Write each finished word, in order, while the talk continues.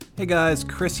Hey guys,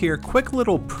 Chris here. Quick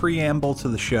little preamble to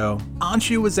the show.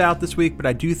 Anshu was out this week, but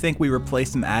I do think we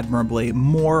replaced him admirably.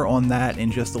 More on that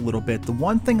in just a little bit. The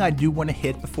one thing I do want to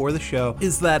hit before the show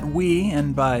is that we,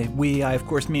 and by we I of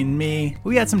course mean me,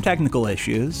 we had some technical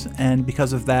issues, and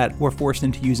because of that we're forced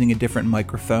into using a different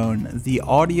microphone. The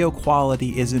audio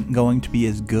quality isn't going to be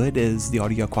as good as the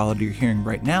audio quality you're hearing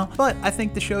right now, but I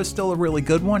think the show is still a really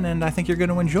good one, and I think you're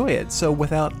going to enjoy it. So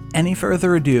without any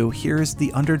further ado, here's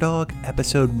the Underdog,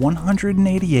 episode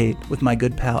 188 with my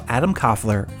good pal Adam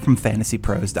Koffler from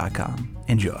FantasyPros.com.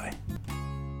 Enjoy.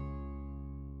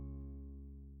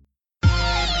 We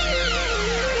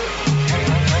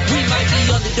might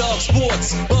be Underdog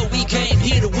Sports, but we came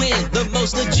here to win. The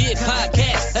most legit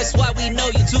podcast, that's why we know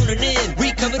you're tuning in.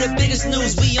 We cover the biggest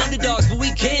news, we underdogs, but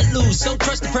we can't lose. So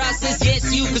trust the process,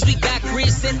 yes you, cause we got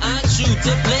Chris and Anshu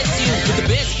to bless you. With the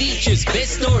best features,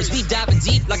 best stories, we diving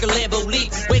deep like a Lambo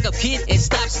leap. Wake up kid and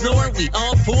stop snoring, we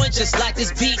on point just like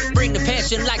this beat. Bring the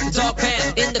passion like the dog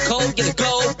pound. In the cold, get a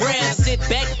gold brown. Sit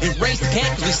back and raise the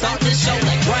cat, cause we starting the show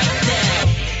like right now.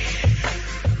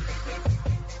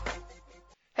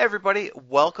 Hey everybody,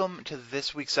 welcome to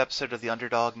this week's episode of The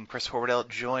Underdog. I'm Chris Horwedel,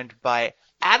 joined by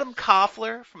Adam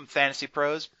Koffler from Fantasy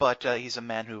Pros, but he's a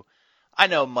man who I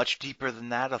know much deeper than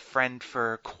that, a friend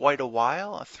for quite a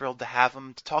while. I'm thrilled to have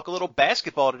him to talk a little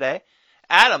basketball today.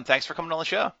 Adam, thanks for coming on the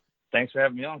show. Thanks for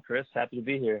having me on, Chris. Happy to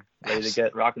be here, ready to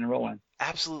get rocking and rolling.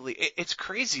 Absolutely. It's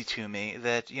crazy to me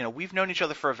that, we've known each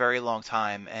other for a very long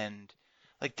time, and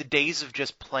like the days of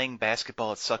just playing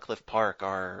basketball at Sutcliffe Park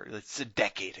it's a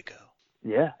decade ago.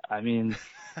 Yeah, I mean,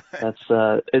 that's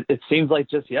it seems like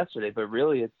just yesterday, but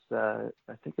really I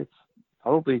think it's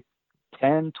probably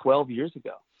 10, 12 years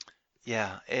ago.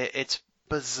 Yeah, it's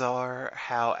bizarre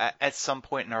how at some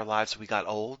point in our lives we got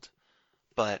old,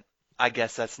 but I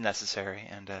guess that's necessary,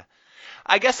 and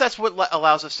I guess that's what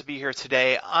allows us to be here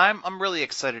today. I'm really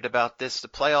excited about this. The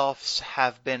playoffs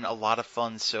have been a lot of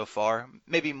fun so far,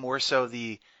 maybe more so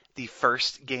the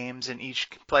first games in each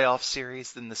playoff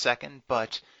series than the second,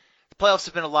 but the playoffs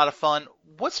have been a lot of fun.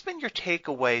 What's been your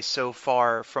takeaway so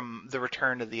far from the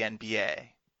return of the NBA?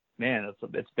 Man,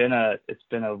 it's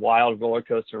been a wild roller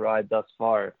coaster ride thus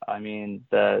far. I mean,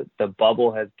 the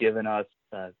bubble has given us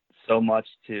so much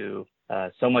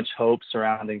hope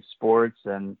surrounding sports,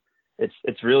 and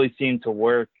it's really seemed to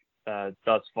work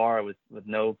thus far with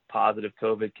no positive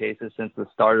COVID cases since the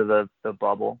start of the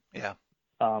bubble. Yeah,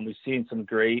 we've seen some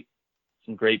great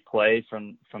play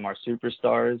from our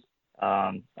superstars.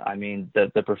 I mean,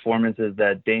 the performances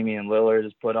that Damian Lillard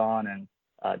has put on,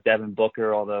 and Devin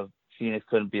Booker, although Phoenix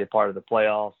couldn't be a part of the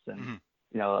playoffs, and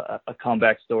a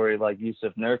comeback story like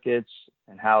Yusuf Nurkic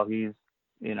and how he's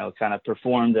kind of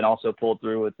performed and also pulled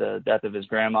through with the death of his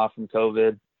grandma from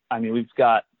COVID. I mean, we've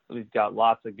got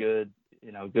lots of good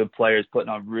players putting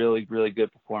on really, really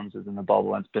good performances in the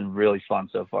bubble, and it's been really fun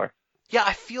so far. Yeah,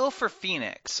 I feel for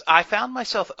Phoenix. I found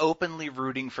myself openly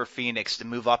rooting for Phoenix to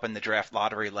move up in the draft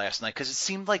lottery last night because it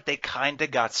seemed like they kind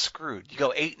of got screwed. You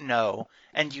go 8-0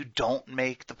 and you don't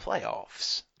make the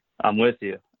playoffs. I'm with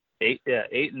you.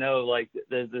 8-0. Like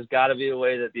there's got to be a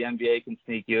way that the NBA can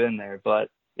sneak you in there. But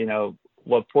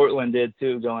what Portland did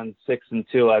too, going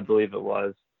 6-2, I believe it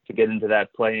was, to get into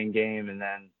that playing game, and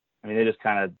then they just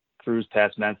kind of cruised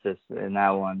past Memphis in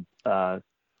that one. So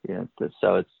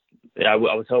it's. Yeah, I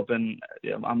was hoping.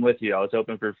 I'm with you. I was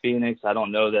hoping for Phoenix. I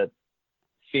don't know that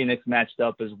Phoenix matched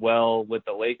up as well with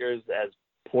the Lakers as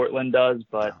Portland does,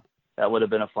 but that would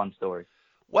have been a fun story.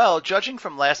 Well, judging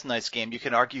from last night's game, you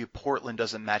can argue Portland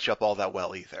doesn't match up all that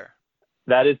well either.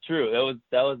 That is true.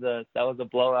 That was a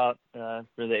blowout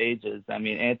for the ages. I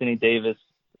mean, Anthony Davis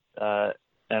and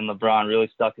LeBron really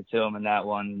stuck it to him in that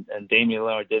one, and Damian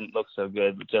Lillard didn't look so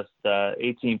good, with just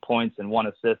 18 points and 1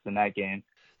 assist in that game.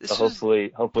 So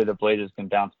hopefully the Blazers can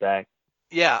bounce back.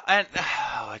 Yeah, and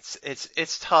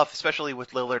it's tough, especially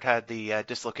with Lillard had the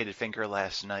dislocated finger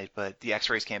last night, but the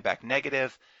X-rays came back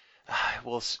negative.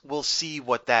 We'll see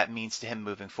what that means to him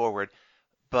moving forward.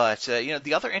 But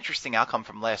the other interesting outcome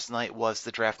from last night was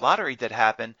the draft lottery that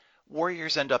happened.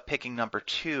 Warriors end up picking number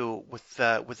 2 with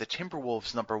the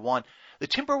Timberwolves number 1. The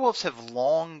Timberwolves have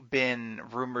long been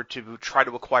rumored to try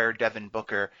to acquire Devin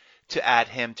Booker to add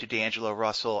him to D'Angelo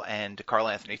Russell and Karl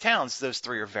Anthony Towns. Those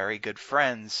three are very good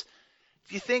friends.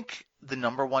 Do you think the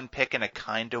number 1 pick in a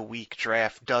kind of weak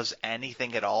draft does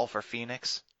anything at all for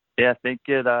Phoenix? Yeah, I think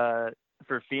it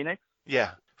for Phoenix.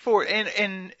 Yeah, for in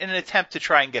an attempt to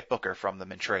try and get Booker from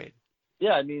them in trade.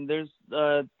 Yeah, I mean, there's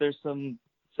some.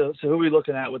 So who are we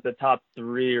looking at with the top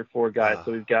 3 or 4 guys?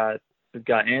 So we've got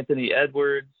Anthony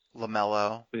Edwards,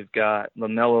 LaMelo. We've got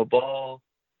LaMelo Ball.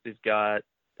 We've got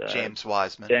James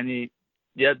Wiseman.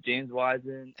 Yep, James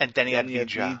Wiseman. And Denny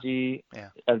Avdija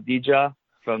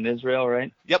from Israel,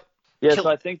 right? Yep. Yeah, so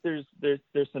I think there's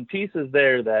some pieces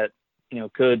there that,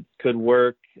 could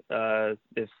work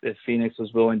if Phoenix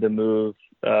was willing to move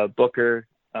Booker.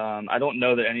 I don't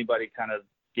know that anybody kind of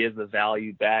gives the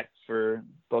value back for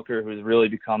Booker, who's really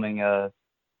becoming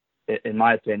in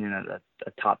my opinion,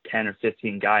 a top 10 or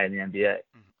 15 guy in the NBA.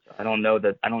 I don't know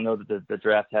that the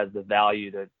draft has the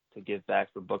value to give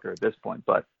back for Booker at this point,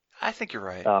 but I think you're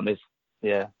right.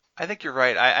 I think you're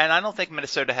right. And I don't think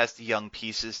Minnesota has the young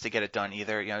pieces to get it done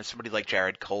either. Somebody like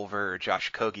Jared Culver or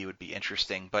Josh Okogie would be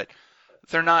interesting, but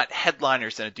they're not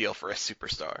headliners in a deal for a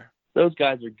superstar. Those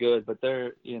guys are good, but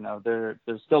they're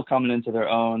still coming into their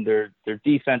own. They're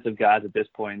defensive guys at this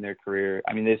point in their career.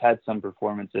 I mean, they've had some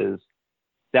performances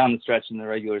down the stretch in the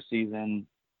regular season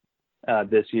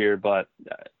this year, but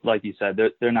like you said,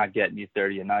 they're not getting you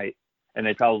 30 a night, and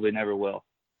they probably never will.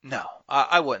 No,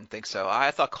 I wouldn't think so.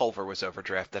 I thought Culver was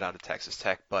overdrafted out of Texas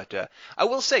Tech, but I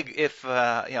will say if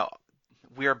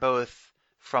we are both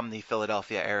from the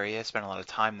Philadelphia area, spent a lot of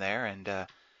time there, and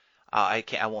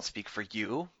I won't speak for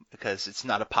you because it's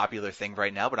not a popular thing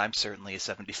right now, but I'm certainly a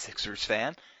 76ers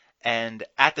fan. And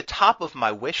at the top of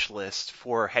my wish list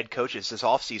for head coaches this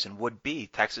offseason would be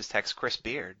Texas Tech's Chris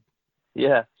Beard.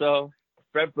 Yeah, so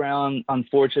Brett Brown,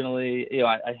 unfortunately,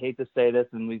 I hate to say this,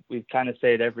 and we kind of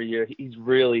say it every year. He's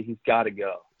got to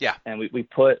go. Yeah. And we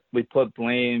put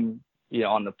blame,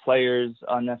 on the players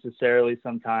unnecessarily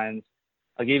sometimes.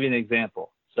 I'll give you an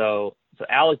example. So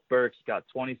Alec Burks got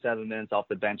 27 minutes off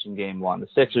the bench in Game 1. The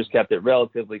Sixers kept it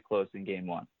relatively close in Game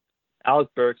 1. Alec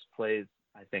Burks plays,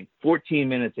 I think, 14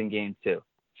 minutes in Game 2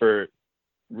 for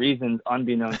reasons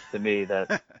unbeknownst to me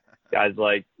that guys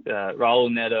like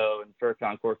Raul Neto and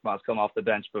Furkan Korkmaz come off the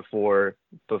bench before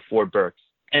Burks.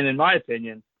 And in my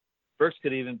opinion, Burks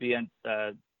could even be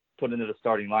put into the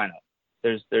starting lineup.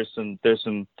 There's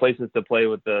some places to play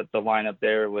with the lineup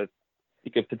there. With you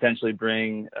could potentially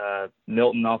bring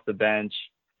Milton off the bench.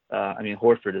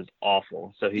 Horford is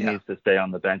awful, so he needs to stay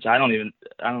on the bench. I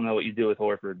don't know what you do with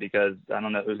Horford because I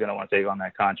don't know who's going to want to take on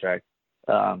that contract.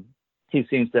 He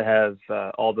seems to have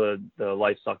all the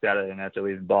life sucked out of him after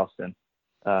leaving Boston,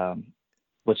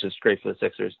 which is great for the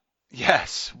Sixers.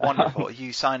 Yes, wonderful.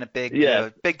 You sign a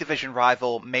big division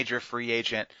rival, major free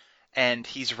agent, and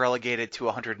he's relegated to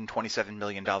 $127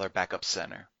 million backup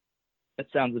center. That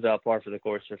sounds about par for the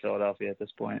course for Philadelphia at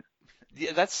this point.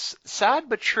 Yeah, that's sad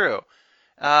but true.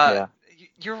 I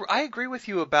agree with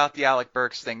you about the Alec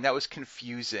Burks thing. That was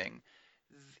confusing.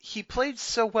 He played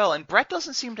so well, and Brett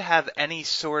doesn't seem to have any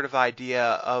sort of idea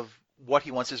of what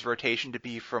he wants his rotation to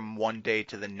be from one day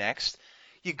to the next.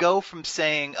 You go from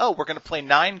saying, we're going to play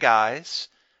 9 guys,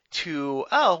 to,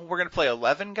 we're going to play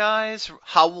 11 guys.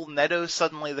 Raul Neto's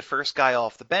suddenly the first guy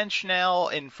off the bench now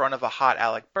in front of a hot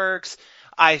Alec Burks.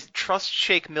 I trust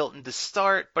Shake Milton to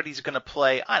start, but he's going to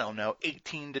play,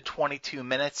 18 to 22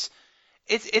 minutes.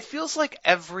 It feels like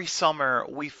every summer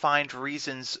we find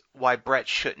reasons why Brett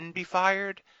shouldn't be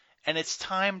fired, and it's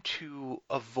time to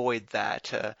avoid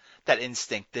that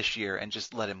instinct this year and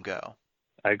just let him go.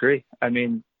 I agree.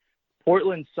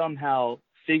 Portland somehow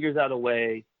figures out a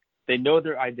way. They know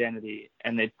their identity,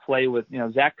 and they play with,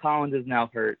 Zach Collins is now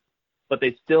hurt, but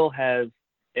they still have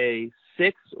a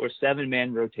 6 or 7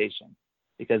 man rotation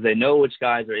because they know which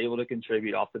guys are able to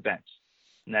contribute off the bench.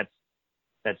 And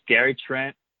that's Gary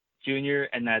Trent Jr.,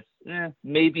 and that's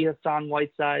maybe Hassan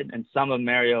Whiteside and some of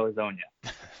Mario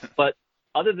Hezonja. But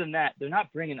other than that, they're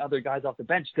not bringing other guys off the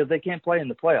bench because they can't play in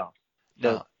the playoffs.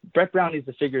 So no. Brett Brown needs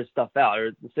to figure his stuff out,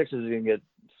 or the Sixers are going to get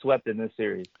swept in this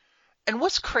series. And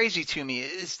what's crazy to me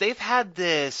is they've had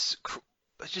this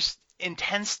just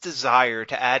intense desire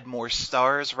to add more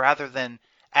stars rather than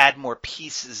add more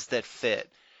pieces that fit.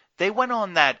 They went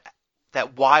on that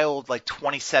wild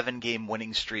 27-game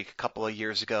winning streak a couple of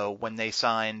years ago when they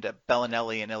signed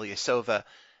Bellinelli and Ilyasova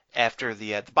after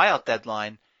the buyout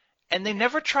deadline, and they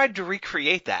never tried to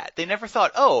recreate that. They never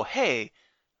thought,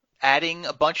 adding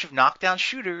a bunch of knockdown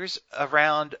shooters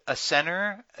around a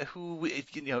center who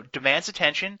demands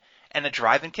attention and a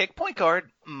drive and kick point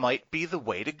guard might be the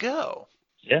way to go.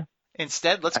 Yeah.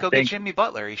 Instead, let's go get Jimmy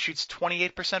Butler. He shoots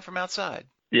 28% from outside.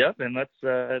 Yep, and let's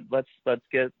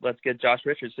get Josh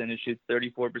Richardson, who shoots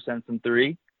 34% from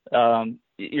 3.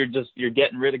 You're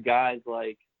getting rid of guys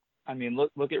like,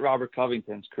 look at Robert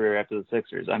Covington's career after the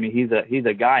Sixers. He's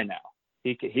a guy now.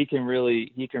 He can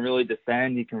really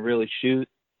defend. He can really shoot.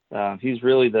 He's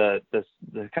really the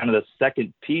kind of the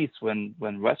second piece when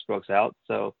Westbrook's out.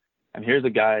 So, here's a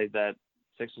guy that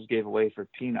Sixers gave away for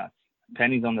peanuts,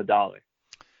 pennies on the dollar.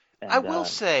 I And will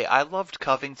say I loved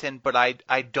Covington, but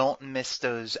I don't miss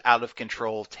those out of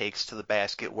control takes to the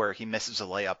basket where he misses a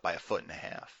layup by a foot and a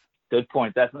half. good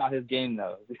point. That's not his game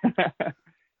though.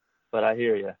 But I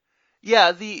hear you.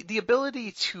 Yeah, the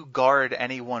ability to guard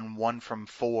anyone 1 from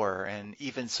 4 and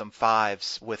even some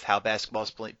 5s with how basketball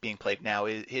is being played now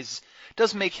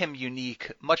does make him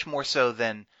unique, much more so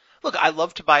than. Look, I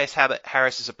love Tobias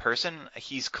Harris as a person.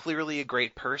 He's clearly a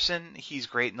great person. He's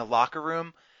great in the locker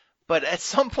room. But at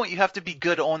some point you have to be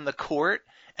good on the court,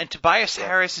 and Tobias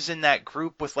Harris is in that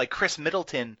group with like Chris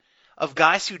Middleton of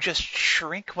guys who just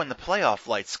shrink when the playoff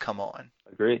lights come on.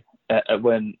 Agree.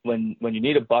 When you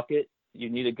need a bucket, you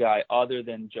need a guy other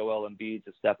than Joel Embiid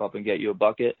to step up and get you a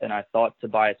bucket. And I thought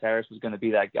Tobias Harris was going to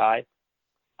be that guy.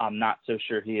 I'm not so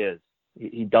sure he is.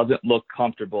 He doesn't look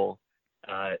comfortable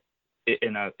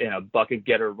in a bucket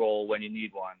getter role when you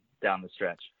need one down the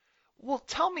stretch. Well,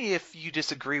 tell me if you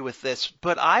disagree with this,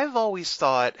 but I've always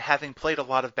thought, having played a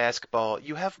lot of basketball,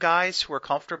 you have guys who are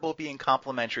comfortable being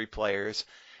complementary players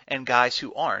and guys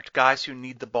who aren't, guys who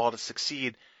need the ball to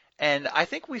succeed. And I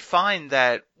think we find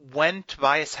that when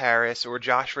Tobias Harris or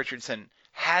Josh Richardson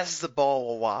has the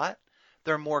ball a lot,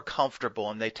 they're more comfortable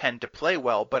and they tend to play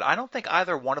well. But I don't think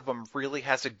either one of them really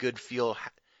has a good feel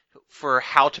for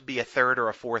how to be a third or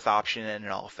a fourth option in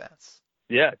an offense.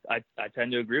 Yeah, I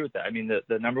tend to agree with that. I mean,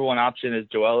 the number one option is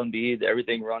Joel Embiid.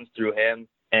 Everything runs through him.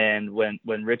 And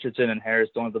when Richardson and Harris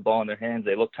don't have the ball in their hands,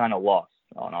 they look kind of lost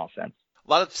on offense.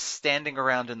 A lot of standing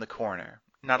around in the corner,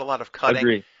 not a lot of cutting.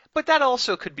 Agree. But that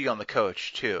also could be on the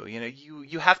coach, too. You know,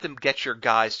 you have to get your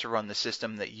guys to run the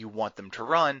system that you want them to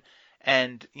run.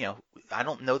 And, you know, I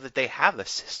don't know that they have a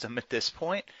system at this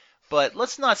point. But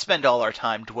let's not spend all our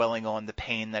time dwelling on the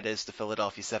pain that is the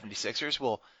Philadelphia 76ers.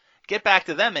 We'll get back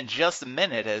to them in just a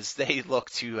minute as they look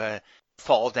to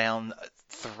fall down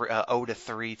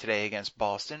 0-3 today against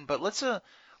Boston. But let's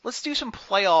do some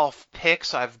playoff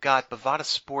picks. I've got Bovada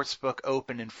Sportsbook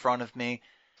open in front of me.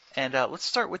 And let's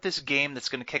start with this game that's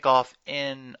going to kick off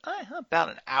in about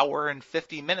an hour and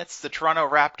 50 minutes. The Toronto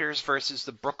Raptors versus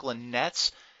the Brooklyn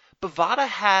Nets. Bovada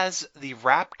has the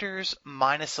Raptors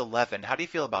 -11. How do you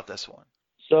feel about this one?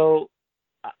 So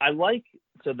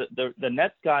the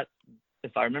Nets got,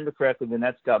 if I remember correctly, the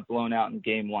Nets got blown out in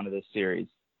game 1 of this series.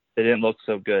 They didn't look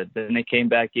so good. Then they came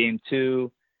back game 2,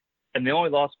 and they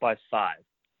only lost by 5.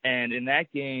 And in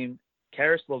that game,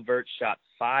 Karis LeVert shot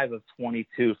 5 of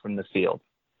 22 from the field.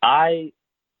 I'm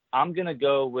going to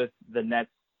go with the Nets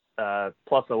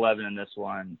 +11 in this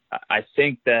one. I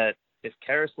think that if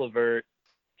Karis LeVert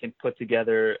can put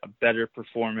together a better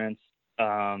performance,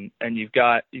 and you've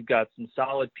got some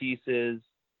solid pieces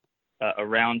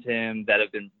around him that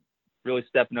have been really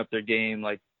stepping up their game,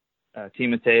 like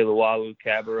Timothé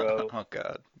Luwawu-Cabarrot. Oh,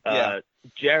 God. Yeah.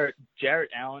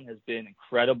 Jarrett Allen has been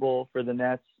incredible for the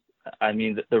Nets. I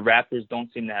mean, the Raptors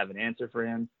don't seem to have an answer for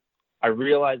him. I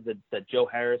realize that Joe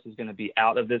Harris is going to be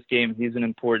out of this game. He's an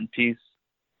important piece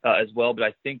as well, but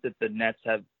I think that the Nets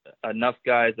have enough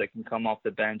guys that can come off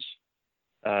the bench.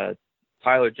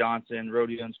 Tyler Johnson,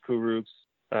 Rodions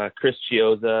Kurucs, Chris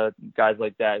Chiozza, guys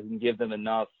like that, who can give them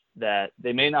enough that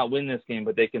they may not win this game,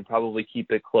 but they can probably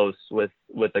keep it close with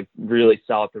a really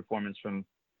solid performance from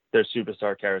their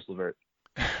superstar, Karis LeVert.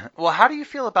 Well, how do you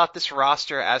feel about this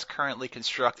roster as currently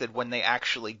constructed when they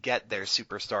actually get their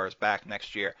superstars back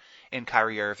next year in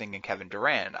Kyrie Irving and Kevin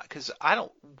Durant? Because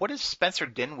what does Spencer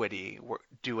Dinwiddie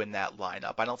do in that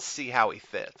lineup? I don't see how he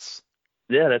fits.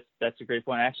 Yeah, that's a great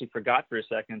point. I actually forgot for a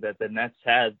second that the Nets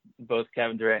had both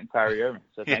Kevin Durant and Kyrie Irving,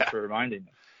 so thanks for reminding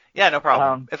me. Yeah, no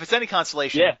problem. If it's any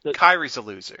consolation, Kyrie's a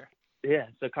loser. Yeah,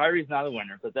 so Kyrie's not a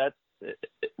winner, but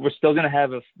we're still going to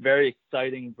have a very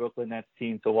exciting Brooklyn Nets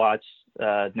team to watch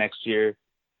next year.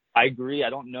 I agree. I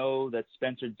don't know that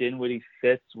Spencer Dinwiddie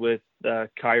fits with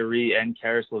Kyrie and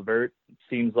Karis LeVert. It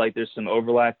seems like there's some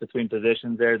overlap between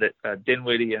positions there, that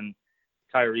Dinwiddie and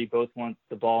Kyrie both want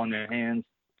the ball in their hands.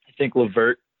 I think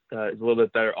LeVert is a little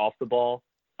bit better off the ball.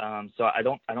 So I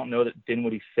don't know that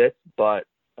Dinwiddie fits, but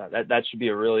that should be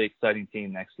a really exciting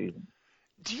team next season.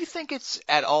 Do you think it's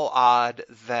at all odd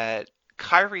that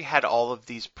Kyrie had all of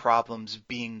these problems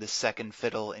being the second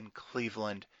fiddle in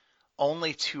Cleveland,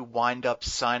 only to wind up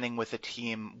signing with a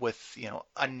team with,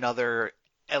 another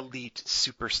elite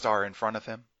superstar in front of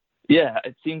him? Yeah,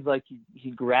 it seems like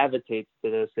he gravitates to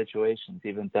those situations,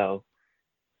 even though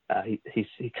he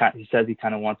says he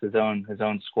kind of wants his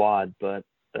own squad. But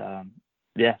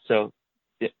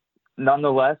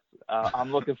nonetheless,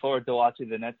 I'm looking forward to watching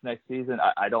the Nets next season.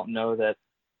 I don't know that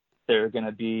they're going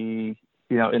to be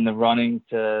in the running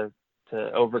to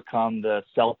overcome the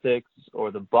Celtics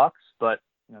or the Bucks, but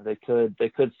they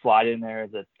could slide in there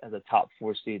as a top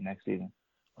 4 seed next season.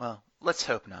 Well, let's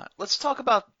hope not. Let's talk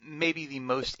about maybe the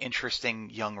most interesting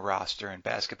young roster in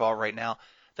basketball right now.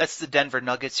 That's the Denver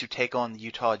Nuggets, who take on the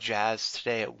Utah Jazz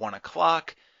today at 1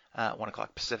 o'clock, 1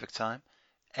 o'clock Pacific time.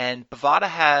 And Bovada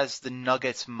has the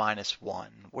Nuggets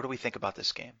 -1. What do we think about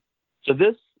this game? So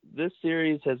this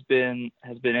series has been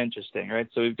interesting, right?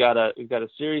 So we've got a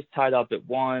series tied up at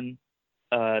 1.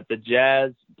 The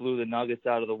Jazz blew the Nuggets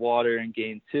out of the water in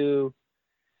game 2.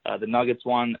 The Nuggets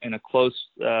won in a close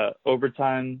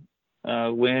overtime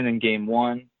win in game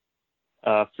 1.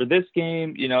 For this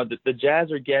game, the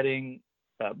Jazz are getting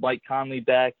Mike Conley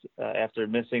back after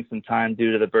missing some time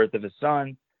due to the birth of his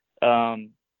son.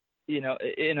 I'm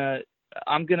gonna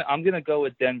go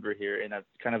with Denver here in a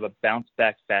kind of a bounce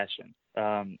back fashion.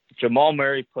 Jamal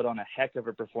Murray put on a heck of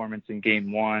a performance in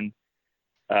game 1.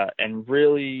 And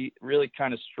really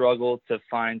kind of struggled to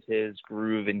find his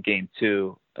groove in game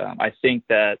 2. I think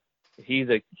that he's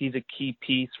a key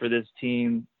piece for this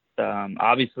team.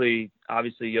 Obviously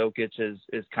Jokic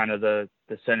is kind of the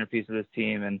centerpiece of this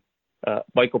team, and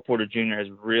Michael Porter Jr. has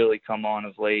really come on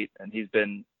of late, and he's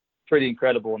been pretty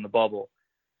incredible in the bubble.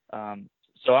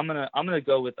 So I'm gonna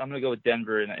go with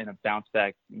Denver in a bounce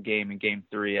back game in game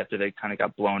 3 after they kind of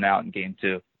got blown out in game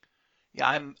 2.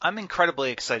 Yeah, I'm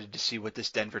incredibly excited to see what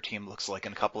this Denver team looks like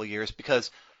in a couple of years, because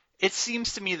it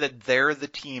seems to me that they're the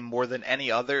team more than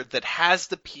any other that has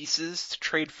the pieces to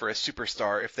trade for a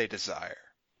superstar if they desire.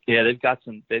 Yeah, they've got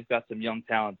some young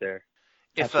talent there.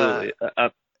 Absolutely.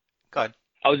 Go ahead.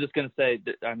 I was just gonna say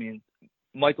that, I mean,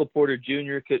 Michael Porter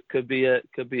Jr. could be a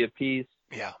piece.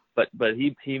 Yeah. But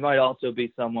he might also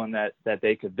be someone that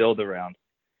they could build around.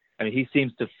 I mean, he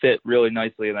seems to fit really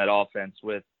nicely in that offense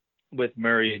with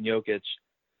Murray and Jokic.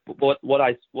 What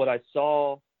I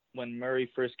saw when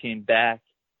Murray first came back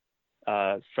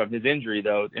from his injury,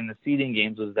 though, in the seeding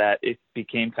games, was that it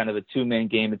became kind of a two-man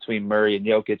game between Murray and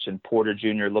Jokic, and Porter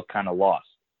Jr. looked kind of lost.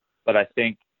 But I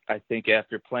think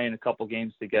after playing a couple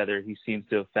games together, he seems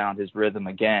to have found his rhythm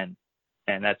again,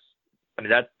 and that's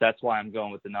why I'm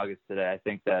going with the Nuggets today. I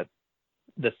think that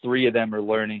the three of them are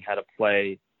learning how to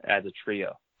play as a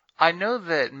trio. I know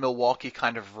that Milwaukee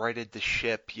kind of righted the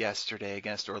ship yesterday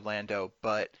against Orlando,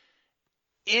 but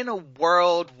in a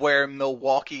world where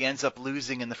Milwaukee ends up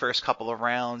losing in the first couple of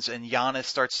rounds and Giannis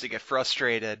starts to get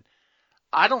frustrated,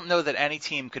 I don't know that any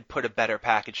team could put a better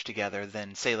package together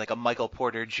than, say, like a Michael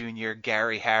Porter Jr.,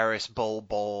 Gary Harris,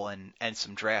 Bol, and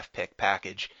some draft pick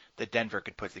package that Denver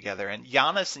could put together. And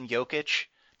Giannis and Jokic,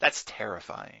 that's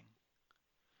terrifying.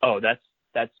 Oh, that's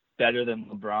better than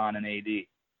LeBron and AD.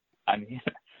 I mean,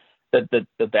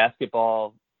 the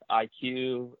basketball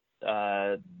IQ,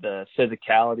 the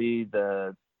physicality,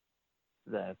 the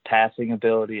passing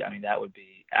ability. I mean, that would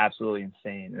be absolutely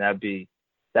insane. That'd be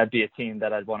a team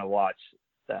that I'd want to watch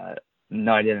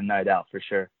night in and night out for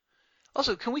sure.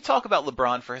 Also, can we talk about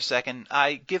LeBron for a second?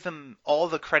 I give him all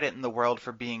the credit in the world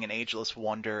for being an ageless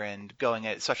wonder and going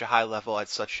at such a high level at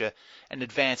such an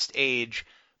advanced age,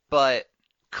 but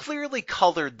clearly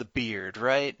colored the beard,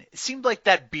 right? It seemed like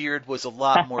that beard was a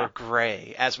lot more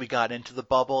gray as we got into the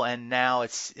bubble, and now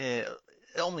it's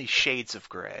only shades of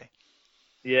gray.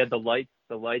 Yeah, the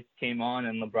lights came on,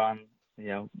 and LeBron,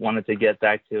 wanted to get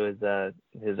back to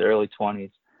his early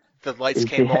 20s. The lights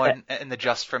came on, and the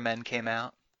Just for Men came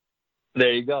out.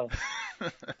 There you go.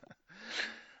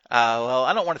 Well,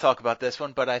 I don't want to talk about this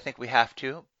one, but I think we have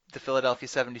to. The Philadelphia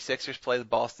 76ers play the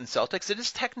Boston Celtics. It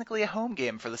is technically a home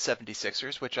game for the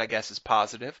 76ers, which I guess is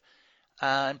positive.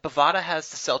 And Bovada has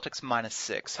the Celtics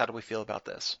 -6. How do we feel about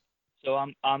this? So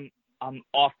I'm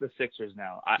off the Sixers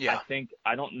now.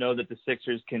 I don't know that the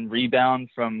Sixers can rebound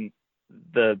from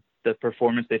the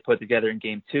performance they put together in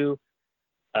game 2.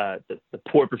 The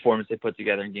poor performance they put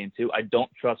together in game 2. I don't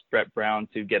trust Brett Brown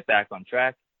to get back on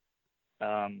track.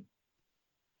 And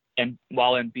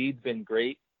while Embiid's been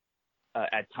great,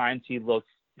 at times he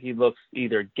looks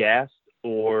either gassed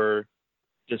or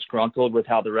disgruntled with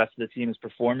how the rest of the team is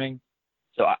performing.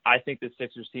 So I think the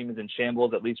Sixers team is in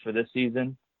shambles, at least for this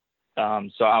season.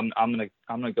 So I'm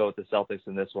gonna go with the Celtics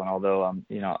in this one. Although I'm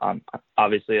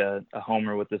obviously a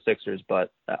homer with the Sixers,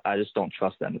 but I just don't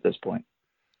trust them at this point.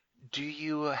 Do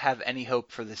you have any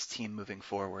hope for this team moving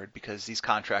forward? Because these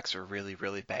contracts are really,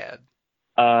 really bad.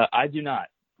 I do not.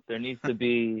 There needs to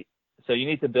be. So you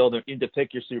need to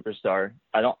pick your superstar.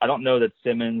 I don't know that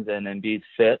Simmons and Embiid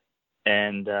fit,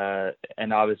 and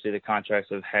obviously the contracts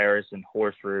of Harris and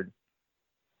Horford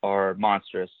are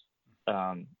monstrous.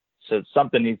 So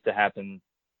something needs to happen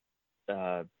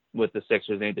with the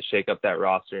Sixers. They need to shake up that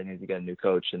roster. They need to get a new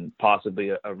coach and possibly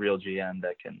a real GM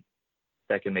that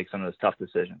can make some of those tough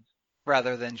decisions.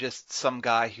 Rather than just some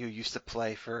guy who used to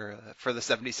play for the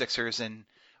 76ers and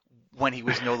when he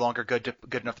was no longer good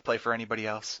enough to play for anybody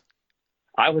else?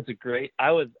 I was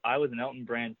an Elton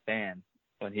Brand fan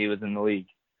when he was in the league.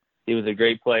 He was a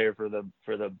great player for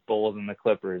the Bulls and the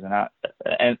Clippers,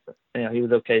 and he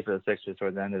was okay for the Sixers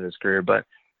towards the end of his career. But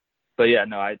yeah,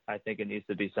 no, I think it needs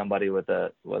to be somebody with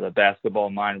a basketball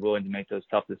mind, willing to make those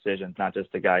tough decisions, not just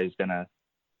a guy who's gonna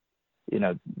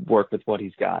work with what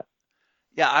he's got.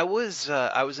 Yeah, I was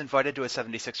invited to a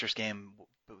 76ers game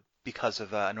because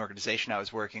of an organization I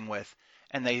was working with,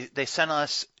 and they sent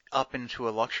us up into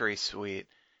a luxury suite.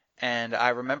 And I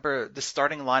remember the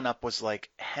starting lineup was like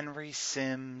Henry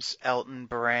Sims, Elton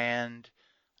Brand,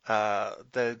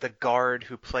 the guard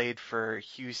who played for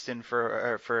Houston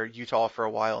for Utah for a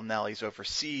while. Now he's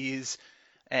overseas.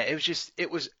 And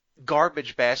it was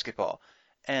garbage basketball.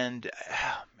 And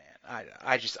man,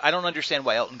 I don't understand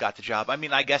why Elton got the job. I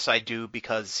mean, I guess I do,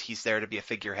 because he's there to be a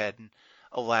figurehead and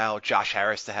allow Josh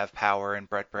Harris to have power and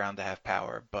Brett Brown to have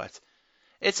power. But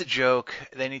it's a joke.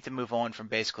 They need to move on from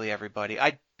basically everybody.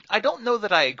 I don't know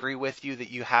that I agree with you that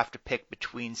you have to pick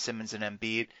between Simmons and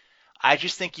Embiid. I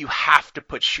just think you have to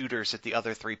put shooters at the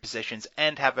other three positions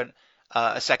and have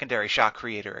a secondary shot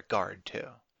creator at guard too.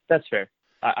 That's fair.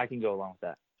 I can go along with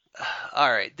that.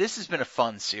 All right, this has been a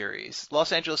fun series.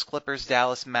 Los Angeles Clippers,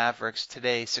 Dallas Mavericks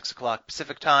today, 6 o'clock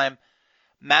Pacific time.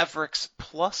 Mavericks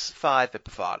 +5 at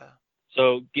Bovada.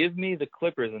 So give me the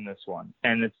Clippers in this one,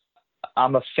 and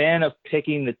I'm a fan of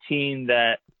picking the team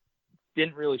that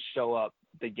didn't really show up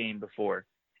the game before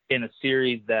in a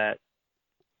series that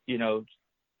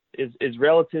is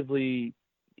relatively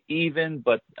even,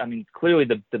 but I mean clearly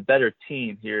the better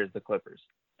team here is the Clippers.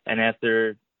 And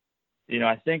after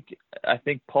I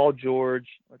think Paul George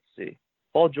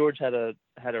had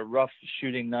a rough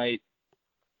shooting night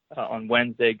on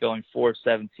Wednesday, going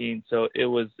 4-17. So it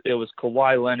was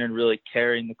Kawhi Leonard really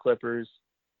carrying the Clippers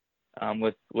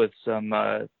with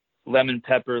some lemon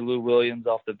pepper Lou Williams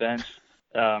off the bench.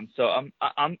 So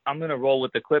I'm going to roll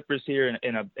with the Clippers here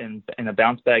in a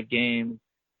bounce back game.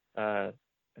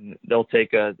 And they'll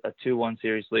take a 2-1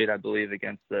 series lead, I believe,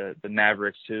 against the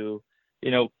Mavericks, who,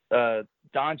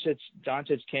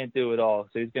 Doncic can't do it all.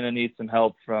 So he's going to need some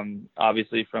help from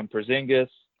Porzingis.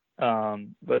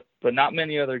 But not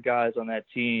many other guys on that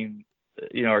team,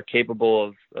 are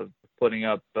capable of putting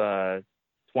up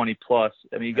 20 plus.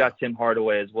 I mean, you got Tim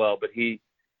Hardaway as well, but he's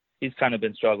kind of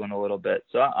been struggling a little bit.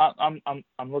 So I'm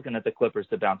looking at the Clippers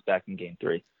to bounce back in Game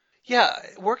 3. Yeah,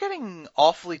 we're getting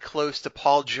awfully close to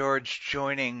Paul George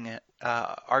joining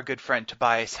our good friend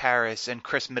Tobias Harris and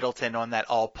Chris Middleton on that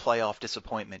all-playoff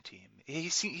disappointment team. He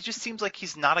just seems like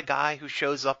he's not a guy who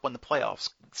shows up when the playoffs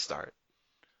start.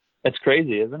 It's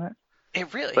crazy, isn't it?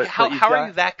 It really. How are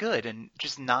you that good and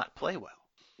just not play well?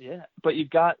 Yeah, but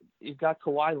you've got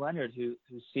Kawhi Leonard who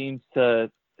seems to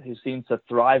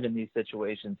thrive in these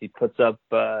situations. He puts up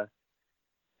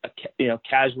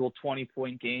casual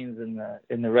 20-point games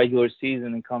in the regular season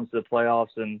and comes to the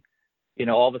playoffs, and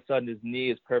all of a sudden his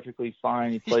knee is perfectly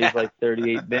fine. He plays like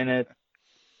 38 minutes,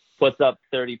 puts up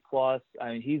 30 plus.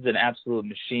 I mean, he's an absolute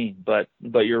machine. But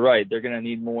you're right, they're going to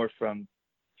need more from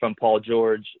Paul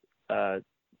George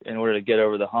in order to get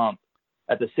over the hump.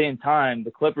 At the same time,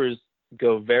 the Clippers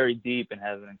go very deep and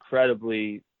have an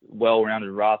incredibly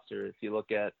well-rounded roster. If you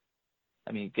look at,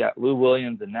 you got Lou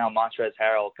Williams and now Montrezl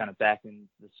Harrell kind of back in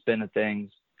the spin of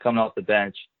things, coming off the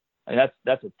bench. I mean,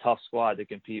 that's a tough squad to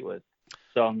compete with.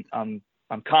 So I'm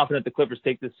confident the Clippers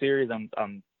take this series.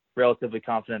 I'm relatively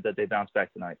confident that they bounce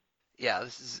back tonight. Yeah,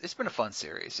 it's been a fun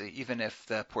series, even if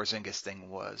the Porzingis thing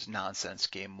was nonsense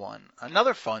game 1.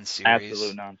 Another fun series.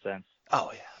 Absolute nonsense.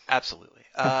 Oh yeah, absolutely.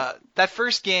 The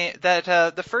first game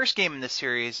in this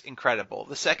series, incredible.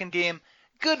 The second game,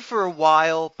 good for a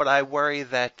while, but I worry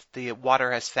that the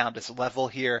water has found its level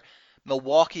here.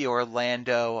 Milwaukee,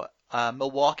 Orlando.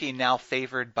 Milwaukee now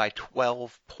favored by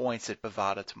 12 points at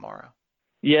Bovada tomorrow.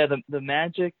 Yeah, the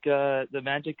Magic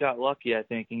got lucky, I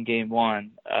think, in game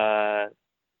 1.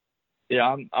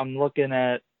 I'm looking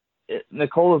at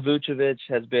Nikola Vucevic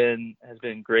has been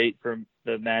great for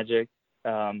the Magic.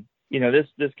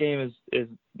 This game is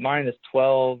minus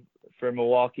 12 for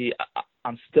Milwaukee.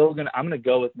 I'm gonna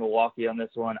go with Milwaukee on this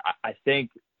one. I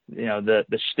think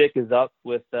the shtick is up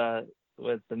with the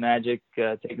Magic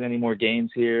taking any more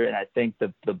games here, and I think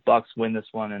the Bucks win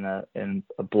this one in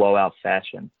a blowout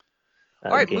fashion.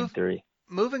 All right, game 3.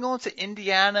 Moving on to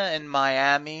Indiana and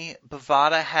Miami.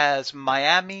 Bovada has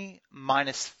Miami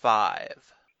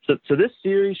 -5. So this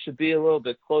series should be a little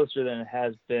bit closer than it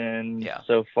has been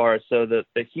so far. So the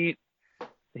Heat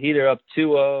are up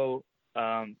 2-0.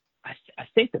 I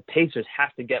think the Pacers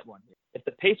have to get one here. If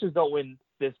the Pacers don't win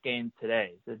this game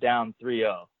today, they're down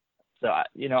 3-0. So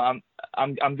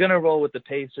I'm gonna roll with the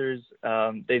Pacers.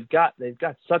 They've got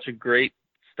such a great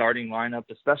starting lineup,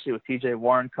 especially with T.J.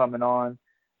 Warren coming on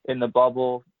in the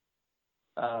bubble.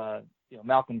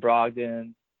 Malcolm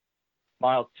Brogdon,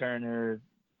 Miles Turner,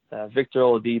 Victor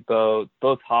Oladipo,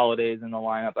 both Holidays in the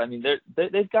lineup. I mean,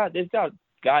 they've got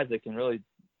guys that can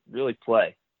really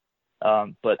play.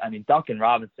 But I mean, Duncan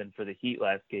Robinson for the Heat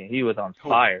last game, he was on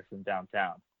fire from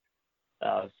downtown.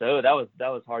 So that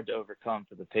was hard to overcome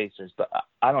for the Pacers. But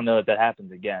I don't know if that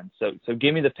happens again. So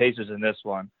give me the Pacers in this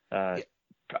one.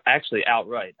 Actually,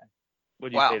 outright.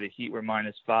 Would you say the Heat were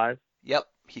 -5? Yep,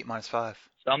 Heat -5.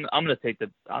 So I'm gonna take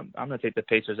the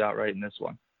Pacers outright in this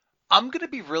one. I'm going to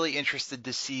be really interested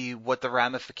to see what the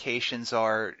ramifications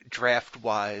are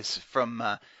draft-wise from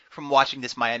watching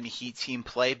this Miami Heat team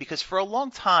play, because for a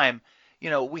long time,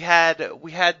 we had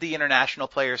the international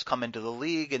players come into the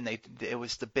league and it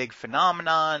was the big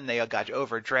phenomenon. They got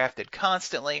overdrafted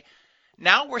constantly.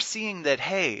 Now we're seeing that,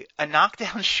 hey, a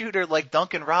knockdown shooter like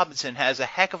Duncan Robinson has a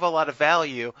heck of a lot of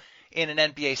value in an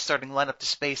NBA starting lineup to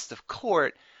space the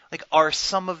court. Like, are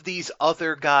some of these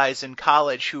other guys in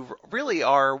college who really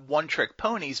are one-trick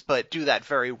ponies but do that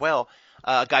very well?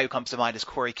 A guy who comes to mind is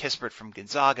Corey Kispert from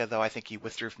Gonzaga, though I think he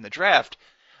withdrew from the draft.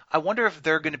 I wonder if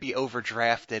they're going to be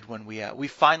overdrafted when we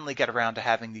finally get around to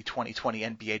having the 2020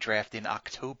 NBA draft in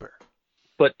October.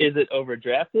 But is it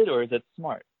overdrafted or is it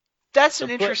smart? That's an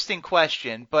interesting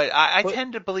question, but I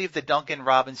tend to believe that Duncan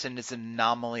Robinson is an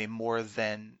anomaly more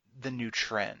than the new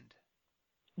trend.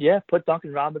 Yeah, put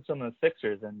Duncan Robinson on the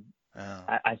Sixers, and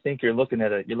I think you're looking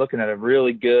at a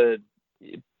really good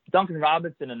Duncan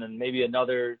Robinson, and then maybe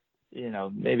another,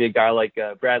 maybe a guy like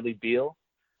Bradley Beal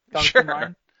comes to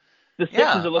mind. The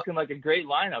Sixers are looking like a great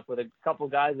lineup with a couple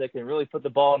guys that can really put the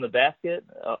ball in the basket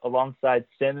alongside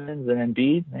Simmons and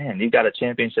Embiid. Man, you've got a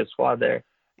championship squad there.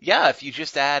 Yeah, if you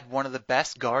just add one of the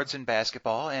best guards in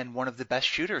basketball and one of the best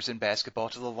shooters in basketball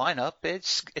to the lineup,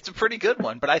 it's a pretty good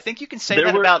one. But I think you can say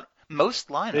about most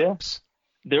lineups. Yeah.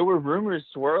 There were rumors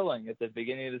swirling at the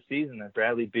beginning of the season that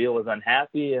Bradley Beal was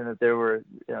unhappy and that there were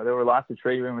lots of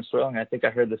trade rumors swirling. I think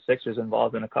I heard the Sixers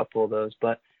involved in a couple of those.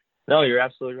 But no, you're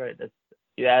absolutely right.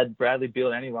 You add Bradley Beal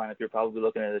to any lineup, you're probably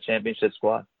looking at a championship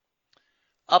squad.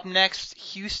 Up next,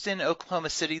 Houston, Oklahoma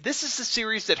City. This is the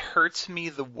series that hurts me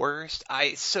the worst.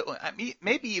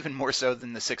 Maybe even more so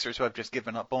than the Sixers, who I've just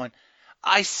given up on.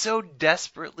 I so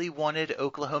desperately wanted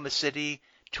Oklahoma City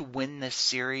to win this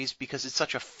series because it's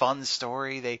such a fun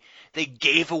story. They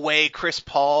gave away Chris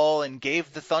Paul and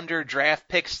gave the Thunder draft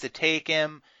picks to take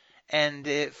him. And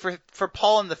for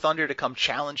Paul and the Thunder to come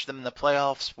challenge them in the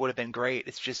playoffs would have been great.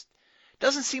 It's just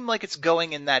doesn't seem like it's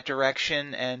going in that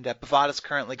direction, and Bovada's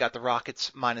currently got the Rockets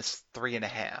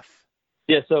 -3.5.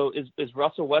 Yeah, so is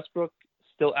Russell Westbrook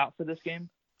still out for this game?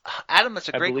 Adam, that's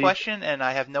a great question, and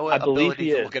I have no ability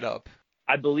to look it up.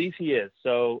 I believe he is.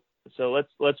 So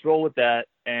let's roll with that.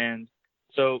 And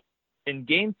so in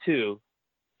Game 2,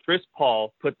 Chris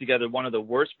Paul put together one of the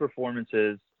worst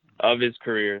performances of his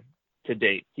career to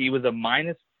date. He was a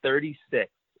 -36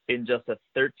 in just a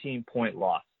 13-point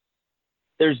loss.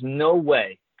 There's no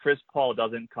way Chris Paul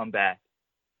doesn't come back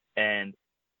and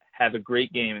have a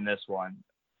great game in this one.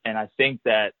 And I think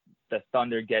that the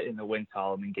Thunder get in the win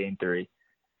column in Game 3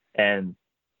 and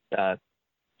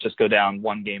just go down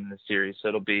one game in the series. So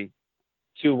it'll be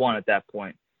 2-1 at that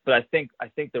point. But I think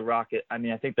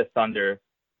the Thunder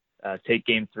take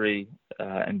Game 3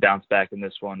 and bounce back in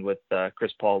this one with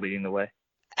Chris Paul leading the way.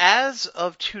 As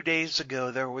of 2 days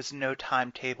ago, there was no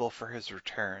timetable for his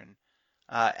return.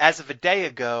 As of a day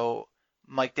ago,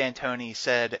 Mike D'Antoni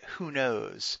said, "Who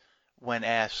knows?" when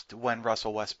asked when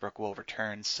Russell Westbrook will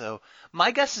return. So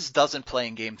my guess is doesn't play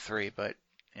in Game 3, but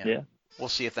we'll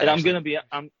see if that. And I'm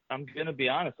gonna be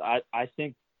honest. I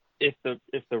think if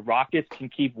the Rockets can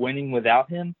keep winning without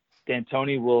him,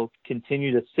 D'Antoni will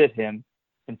continue to sit him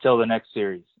until the next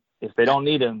series. If they don't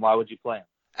need him, why would you play him?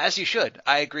 As you should.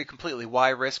 I agree completely.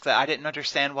 Why risk that? I didn't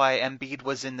understand why Embiid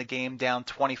was in the game down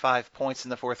 25 points in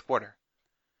the fourth quarter.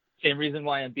 Same reason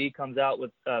why Embiid comes out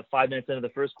with 5 minutes into the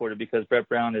first quarter, because Brett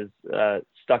Brown is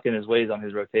stuck in his ways on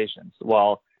his rotations,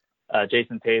 while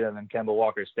Jason Tatum and Kemba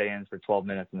Walker stay in for 12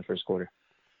 minutes in the first quarter.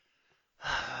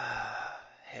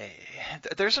 Hey,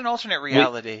 there's an alternate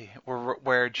reality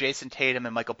where Jason Tatum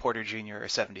and Michael Porter Jr. are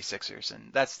 76ers,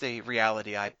 and that's the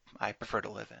reality I prefer to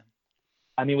live in.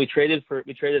 I mean, we traded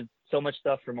so much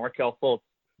stuff for Markelle Fultz,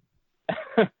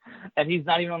 and he's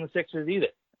not even on the Sixers either.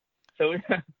 So.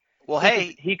 Well,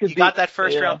 hey, you got that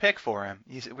first-round pick for him.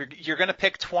 You're going to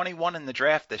pick 21 in the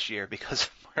draft this year because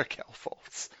of Markelle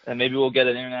Fultz. And maybe we'll get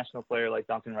an international player like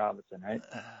Duncan Robinson, right?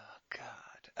 Oh,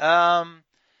 God.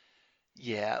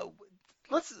 Yeah.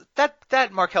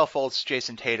 that Markelle Fultz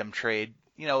Jason Tatum trade.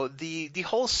 The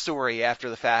whole story after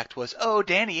the fact was, oh,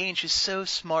 Danny Ainge is so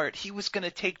smart. He was going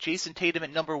to take Jason Tatum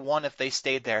at number 1 if they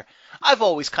stayed there. I've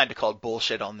always kind of called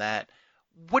bullshit on that.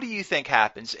 What do you think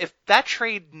happens if that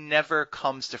trade never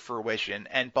comes to fruition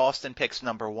and Boston picks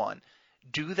number 1?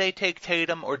 Do they take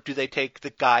Tatum or do they take the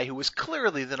guy who was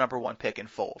clearly the number 1 pick in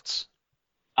Fultz?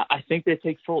 I think they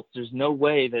take Fultz. There's no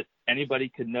way that anybody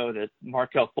could know that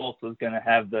Markelle Fultz was going to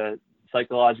have the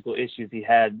psychological issues he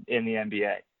had in the NBA.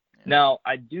 Yeah. Now,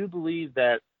 I do believe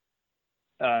that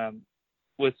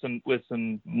with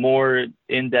some more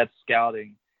in-depth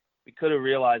scouting, we could have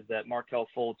realized that Markelle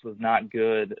Fultz was not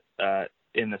good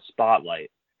in the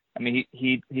spotlight. I mean,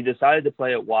 he decided to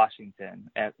play at Washington.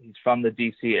 He's from the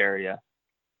D.C. area.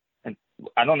 And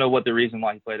I don't know what the reason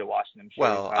why he played at Washington.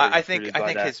 Well, I think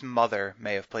his mother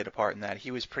may have played a part in that.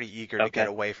 He was pretty eager to get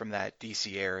away from that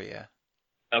D.C. area.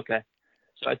 Okay.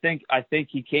 So I think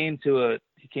he came to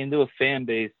a fan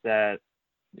base that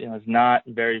is not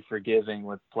very forgiving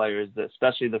with players,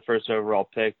 especially the first overall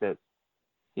pick that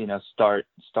start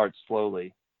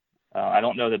slowly. I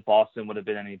don't know that Boston would have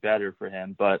been any better for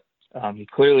him, but he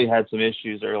clearly had some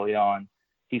issues early on.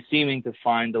 He's seeming to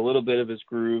find a little bit of his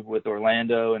groove with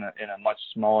Orlando in a much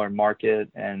smaller market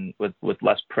and with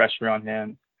less pressure on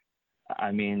him.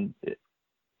 I mean,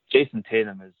 Jason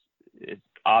Tatum is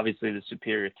obviously the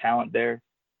superior talent there.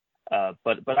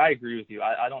 But I agree with you.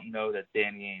 I don't know that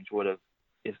Danny Ainge would have,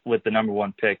 with the number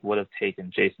 1 pick, would have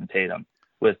taken Jason Tatum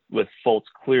with Fultz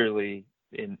clearly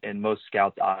in most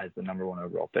scouts' eyes the number 1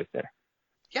 overall pick there.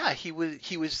 Yeah, he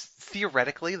was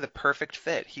theoretically the perfect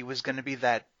fit. He was going to be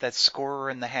that scorer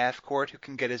in the half court who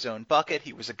can get his own bucket.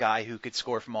 He was a guy who could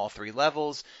score from all 3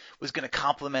 levels, was going to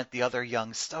complement the other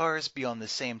young stars, be on the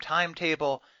same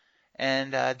timetable.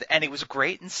 And he was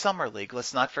great in Summer League.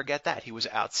 Let's not forget that. He was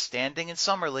outstanding in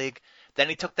Summer League. Then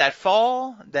he took that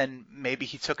fall. Then maybe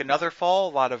he took another fall.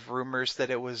 A lot of rumors that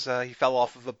it was he fell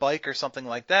off of a bike or something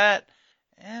like that.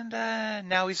 And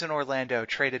now he's in Orlando,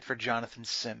 traded for Jonathan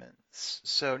Simmons.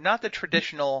 So not the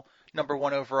traditional number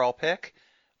 1 overall pick,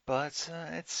 but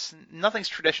nothing's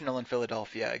traditional in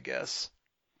Philadelphia, I guess.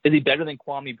 Is he better than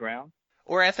Kwame Brown?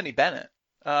 Or Anthony Bennett?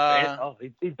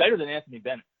 He's better than Anthony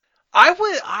Bennett.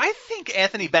 I think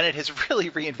Anthony Bennett has really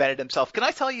reinvented himself. Can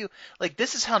I tell you,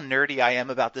 this is how nerdy I am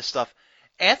about this stuff.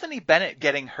 Anthony Bennett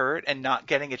getting hurt and not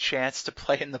getting a chance to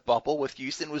play in the bubble with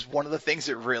Houston was one of the things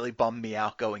that really bummed me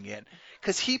out going in.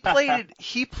 Because he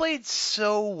played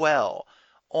so well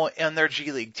on their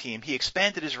G League team. He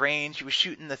expanded his range. He was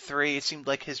shooting the 3. It seemed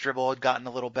like his dribble had gotten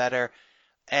a little better.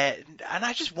 And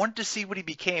I just wanted to see what he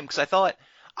became because I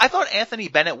thought Anthony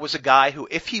Bennett was a guy who,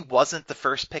 if he wasn't the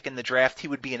first pick in the draft, he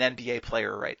would be an NBA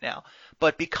player right now.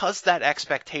 But because that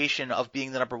expectation of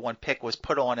being the number 1 pick was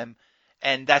put on him,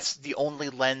 and that's the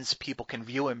only lens people can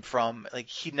view him from,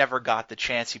 he never got the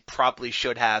chance he probably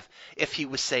should have if he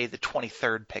was, say, the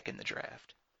 23rd pick in the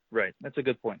draft. Right. That's a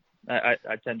good point. I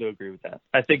tend to agree with that.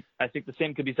 I think the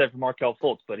same could be said for Markelle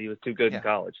Fultz, but he was too good in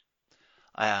college.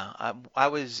 I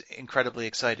was incredibly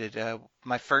excited.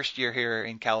 My first year here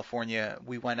in California,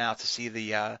 we went out to see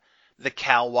the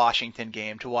Cal-Washington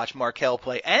game to watch Markelle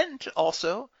play, and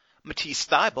also Matisse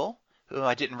Thybulle, who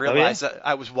I didn't realize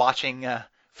I was watching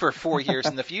for 4 years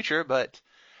in the future. But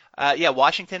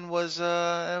Washington was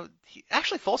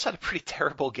actually Fultz had a pretty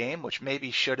terrible game, which maybe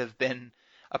should have been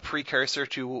a precursor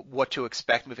to what to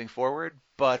expect moving forward,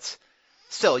 but.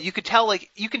 Still, you can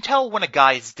tell when a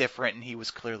guy is different, and he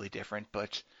was clearly different.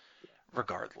 But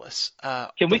regardless,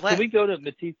 can we go to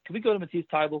Matisse? Can we go to Matisse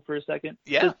Thybulle for a second?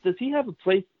 Yeah. Does he have a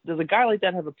place? Does a guy like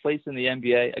that have a place in the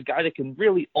NBA? A guy that can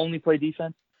really only play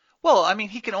defense? Well, I mean,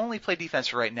 he can only play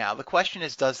defense right now. The question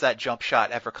is, does that jump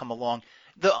shot ever come along?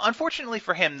 Unfortunately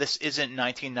for him, this isn't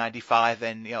 1995,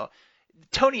 and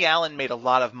Tony Allen made a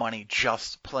lot of money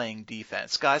just playing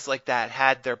defense. Guys like that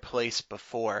had their place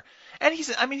before. And he's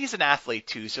an athlete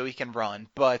too, so he can run.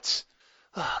 But,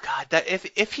 oh God, that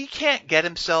if he can't get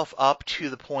himself up to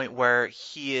the point where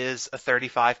he is a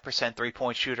 35%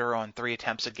 3-point shooter on 3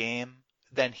 attempts a game,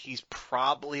 then he's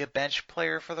probably a bench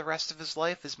player for the rest of his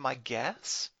life, is my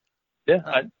guess.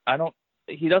 Yeah,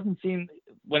 he doesn't seem,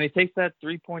 when he takes that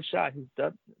 3-point shot,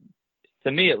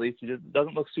 to me at least, he just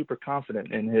doesn't look super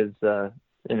confident in his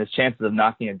chances of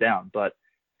knocking it down. But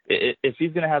if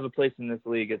he's going to have a place in this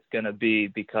league, it's going to be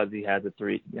because he has a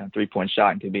 3-point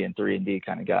shot and can be a 3-and-D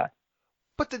kind of guy.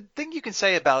 But the thing you can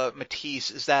say about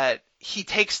Matisse is that he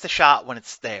takes the shot when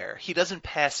it's there. He doesn't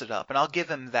pass it up, and I'll give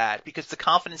him that because the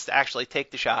confidence to actually take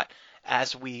the shot,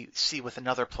 as we see with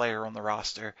another player on the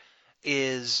roster,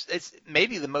 it's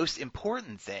maybe the most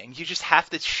important thing. You just have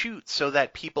to shoot so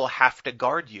that people have to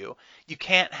guard you. You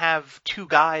can't have two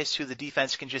guys who the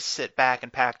defense can just sit back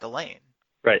and pack the lane.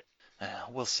 Right.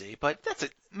 We'll see, but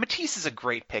Matisse is a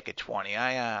great pick at 20.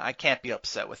 I can't be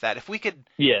upset with that. If we could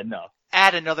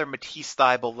add another Matisse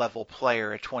Thybulle level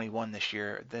player at 21 this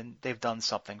year, then they've done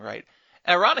something right.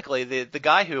 Ironically, the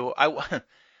guy who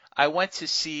I went to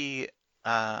see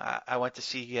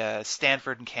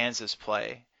Stanford and Kansas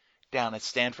play down at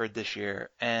Stanford this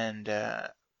year, and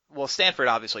Stanford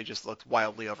obviously just looked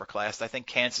wildly overclassed. I think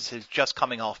Kansas is just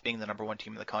coming off being the number one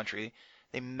team in the country.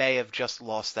 They may have just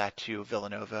lost that to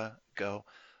Villanova. Go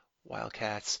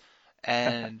Wildcats.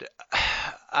 And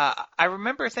I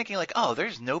remember thinking like, oh,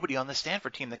 there's nobody on the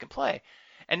Stanford team that can play.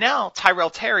 And now Tyrell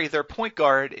Terry, their point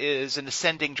guard, is an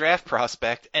ascending draft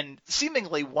prospect and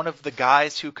seemingly one of the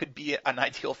guys who could be an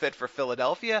ideal fit for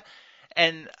Philadelphia.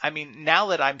 And, I mean, now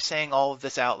that I'm saying all of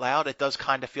this out loud, it does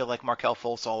kind of feel like Markelle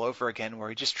Fultz all over again, where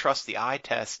he just trusts the eye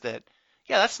test that,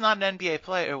 yeah, that's not an NBA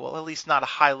player, well, at least not a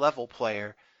high-level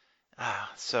player.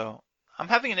 So I'm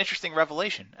having an interesting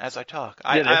revelation as I talk.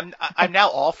 I'm now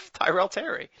off Tyrell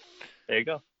Terry. There you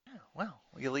go. Yeah, well,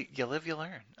 you live, you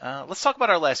learn. Let's talk about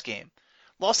our last game.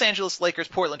 Los Angeles Lakers,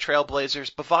 Portland Trail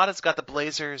Blazers. Bovada's got the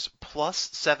Blazers plus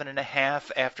 7.5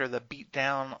 after the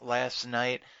beatdown last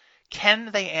night.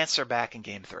 Can they answer back in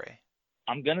Game 3?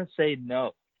 I'm going to say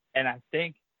no. And I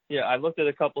think, I looked at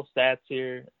a couple stats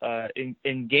here.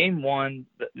 In Game 1,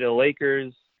 the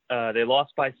Lakers, they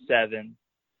lost by 7,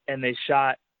 and they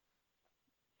shot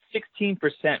 16%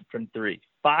 from 3,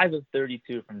 5 of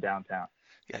 32 from downtown.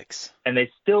 Yikes. And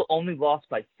they still only lost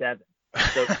by 7.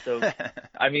 So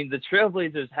I mean, the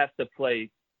Trailblazers have to play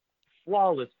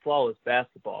flawless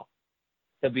basketball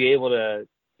to be able to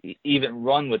even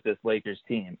run with this Lakers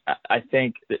team. I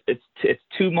think it's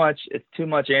too much. It's too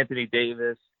much Anthony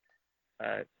Davis.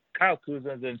 Kyle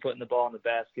Kuzma's been putting the ball in the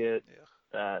basket.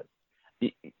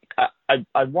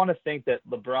 I want to think that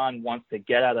LeBron wants to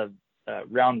get out of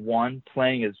round 1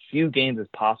 playing as few games as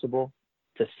possible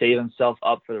to save himself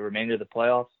up for the remainder of the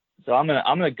playoffs. So I'm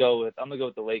gonna go with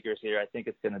the Lakers here. I think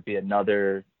it's gonna be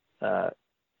another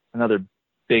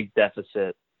big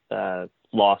deficit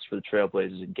loss for the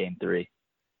Trailblazers in Game 3.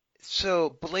 So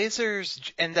Blazers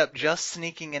end up just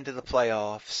sneaking into the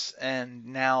playoffs and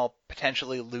now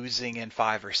potentially losing in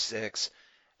 5 or 6.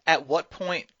 At what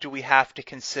point do we have to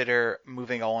consider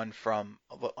moving on from,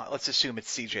 let's assume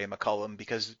it's CJ McCollum,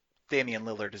 because Damian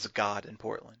Lillard is a god in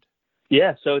Portland?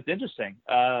 Yeah, so it's interesting.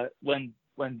 When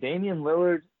Damian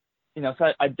Lillard,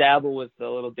 so I dabble with a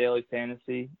little daily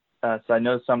fantasy, so I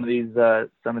know some of these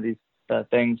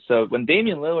things. So when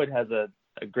Damian Lillard has a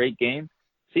great game,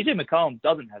 CJ McCollum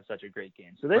doesn't have such a great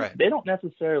game. So they don't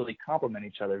necessarily complement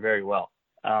each other very well.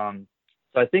 So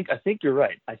I think you're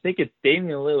right. I think it's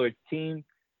Damian Lillard's team.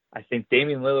 I think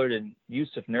Damian Lillard and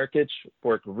Yusuf Nurkic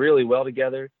work really well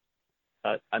together.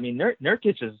 I mean,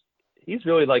 Nurkic he's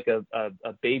really like a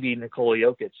baby Nikola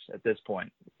Jokic at this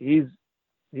point. He's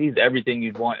everything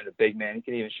you'd want in a big man. He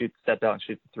can even step out and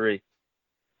shoot the 3.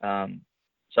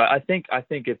 So I think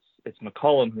it's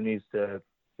McCollum who needs to,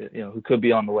 who could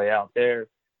be on the way out there.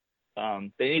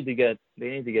 They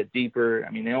need to get deeper.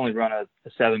 I mean, they only run a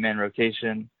 7-man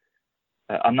rotation.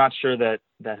 I'm not sure that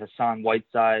Hassan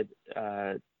Whiteside.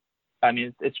 I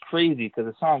mean, it's crazy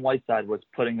because Hassan Whiteside was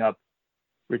putting up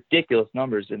ridiculous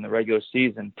numbers in the regular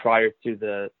season prior to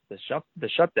the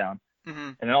shutdown. Mm-hmm.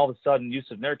 And then all of a sudden,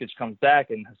 Yusuf Nurkic comes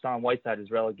back, and Hassan Whiteside is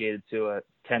relegated to a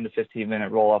 10 to 15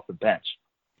 minute roll off the bench.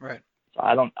 Right. So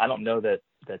I don't know that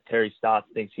Terry Stotts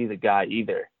thinks he's a guy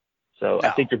either. So no.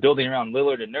 I think they're building around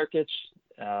Lillard and Nurkic.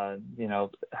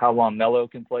 How long Melo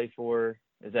can play for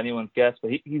is anyone's guess,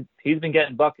 but he's been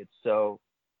getting buckets, so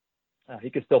he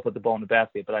could still put the ball in the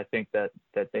basket. But I think that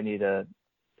they need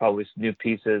probably some new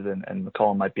pieces, and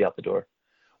McCollum might be out the door.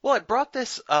 Well, I brought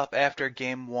this up after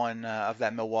Game 1 of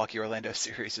that Milwaukee-Orlando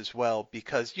series as well,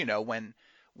 because,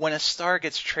 when a star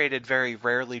gets traded, very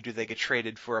rarely do they get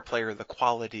traded for a player of the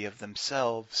quality of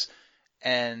themselves.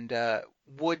 And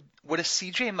would a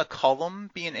CJ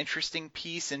McCollum be an interesting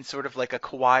piece in sort of like a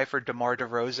Kawhi for DeMar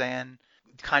DeRozan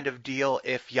kind of deal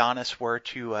if Giannis were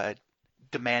to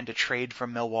demand a trade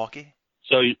from Milwaukee?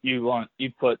 So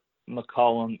you put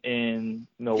McCollum in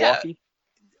Milwaukee? Yeah.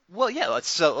 Well, yeah. Let's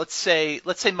say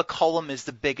McCollum is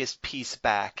the biggest piece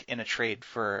back in a trade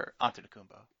for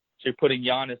Antetokounmpo. So you're putting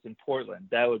Giannis in Portland.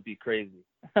 That would be crazy.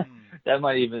 That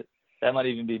might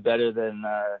even be better than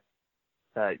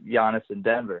Giannis in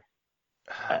Denver.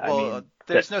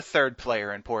 There's no third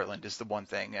player in Portland is the one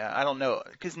thing. I don't know,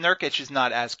 because Nurkic is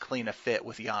not as clean a fit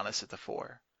with Giannis at the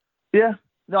 4. Yeah,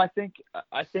 No, I think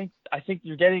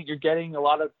you're getting a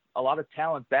lot of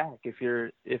talent back. If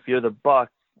you're the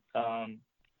Bucks,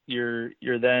 you're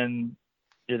then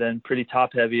pretty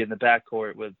top heavy in the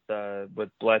backcourt with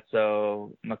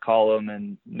Bledsoe, McCollum,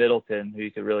 and Middleton, who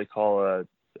you could really call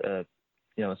a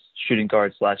shooting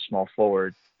guard / small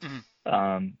forward.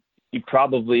 Mm-hmm. You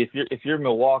probably, if you're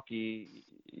Milwaukee,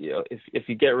 if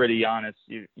you get rid of Giannis,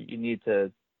 you need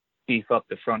to beef up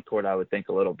the front court, I would think,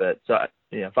 a little bit. So,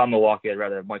 if I'm Milwaukee, I'd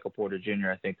rather have Michael Porter Jr.,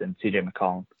 I think, than C.J.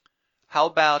 McCollum. How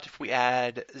about if we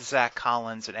add Zach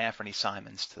Collins and Anthony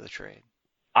Simons to the trade?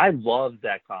 I love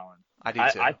Zach Collins. I do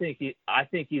too. I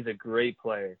think he's a great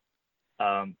player.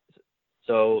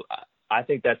 So I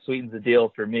think that sweetens the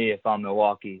deal for me if I'm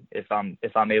Milwaukee. If I'm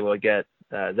able to get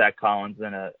Zach Collins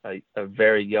and a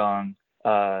very young,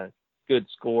 good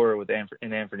scorer with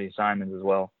Anthony Simons as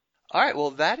well. All right,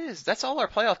 well that's all our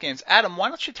playoff games. Adam, why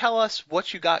don't you tell us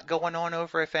what you got going on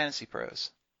over at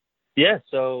FantasyPros? Yeah,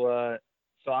 so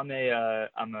I'm a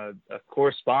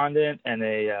correspondent and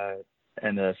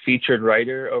a featured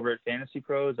writer over at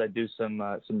FantasyPros. I do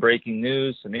some breaking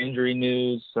news, some injury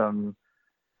news, some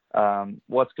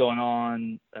what's going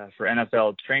on for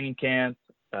NFL training camp.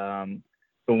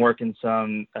 Been working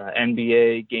some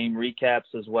NBA game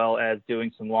recaps, as well as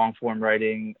doing some long form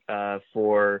writing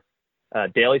for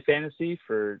Daily Fantasy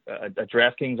for a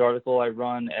DraftKings article I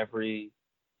run every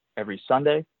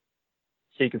Sunday.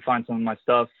 So you can find some of my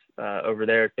stuff over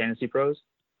there at FantasyPros.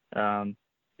 Awesome.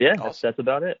 That's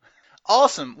about it.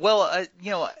 Awesome. Well,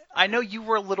 I know you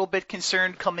were a little bit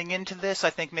concerned coming into this. I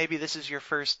think maybe this is your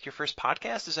first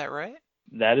podcast. Is that right?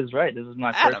 That is right. This is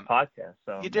my Adam, first podcast.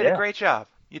 So you did a great job.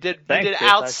 You did Chris,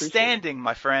 outstanding,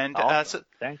 my friend. Awesome.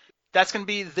 Thanks. That's going to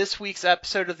be this week's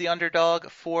episode of the Underdog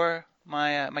for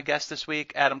my guest this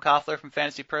week, Adam Koffler from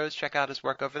FantasyPros. Check out his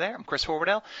work over there. I'm Chris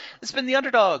Horwedel. This has been the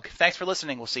Underdog. Thanks for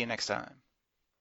listening. We'll see you next time.